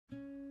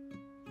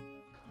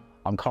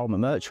I'm Carl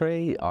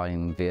McMurtry.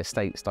 I'm the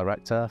Estates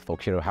Director for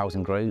Curo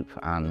Housing Group,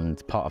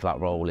 and part of that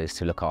role is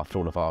to look after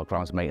all of our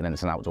grounds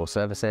maintenance and outdoor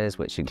services,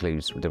 which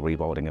includes the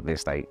rewilding of the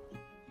estate.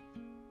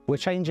 We're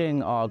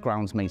changing our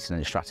grounds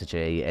maintenance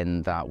strategy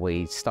in that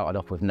we started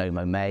off with No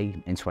Mow May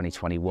in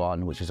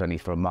 2021, which was only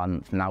for a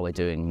month. Now we're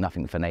doing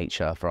Nothing for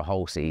Nature for a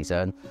whole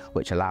season,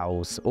 which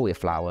allows all your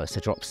flowers to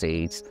drop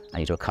seeds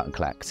and you do a cut and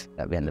collect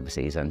at the end of the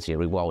season, so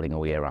you're rewilding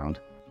all year round.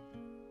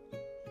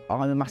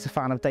 I'm a massive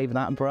fan of David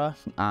Attenborough,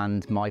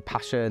 and my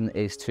passion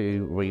is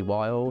to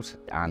rewild,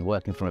 and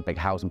working from a big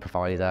housing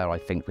provider, I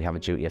think we have a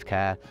duty of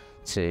care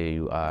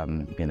to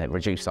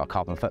reduce our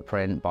carbon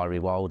footprint by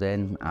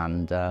rewilding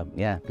and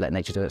let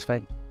nature do its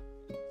thing.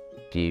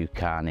 You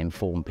can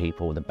inform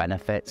people the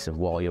benefits of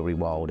why you're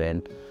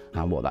rewilding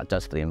and what that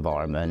does for the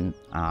environment.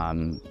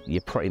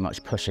 You're pretty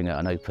much pushing at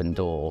an open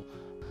door.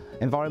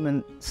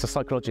 Environments are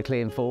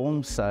psychologically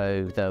informed,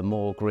 so the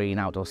more green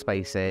outdoor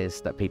spaces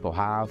that people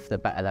have, the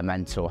better their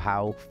mental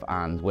health,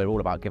 and we're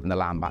all about giving the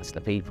land back to the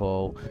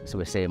people. So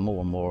we're seeing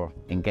more and more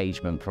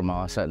engagement from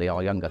certainly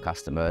our younger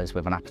customers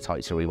with an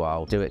appetite to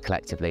rewild. Do it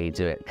collectively,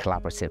 do it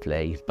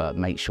collaboratively, but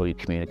make sure you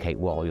communicate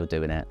why you're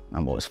doing it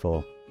and what it's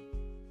for.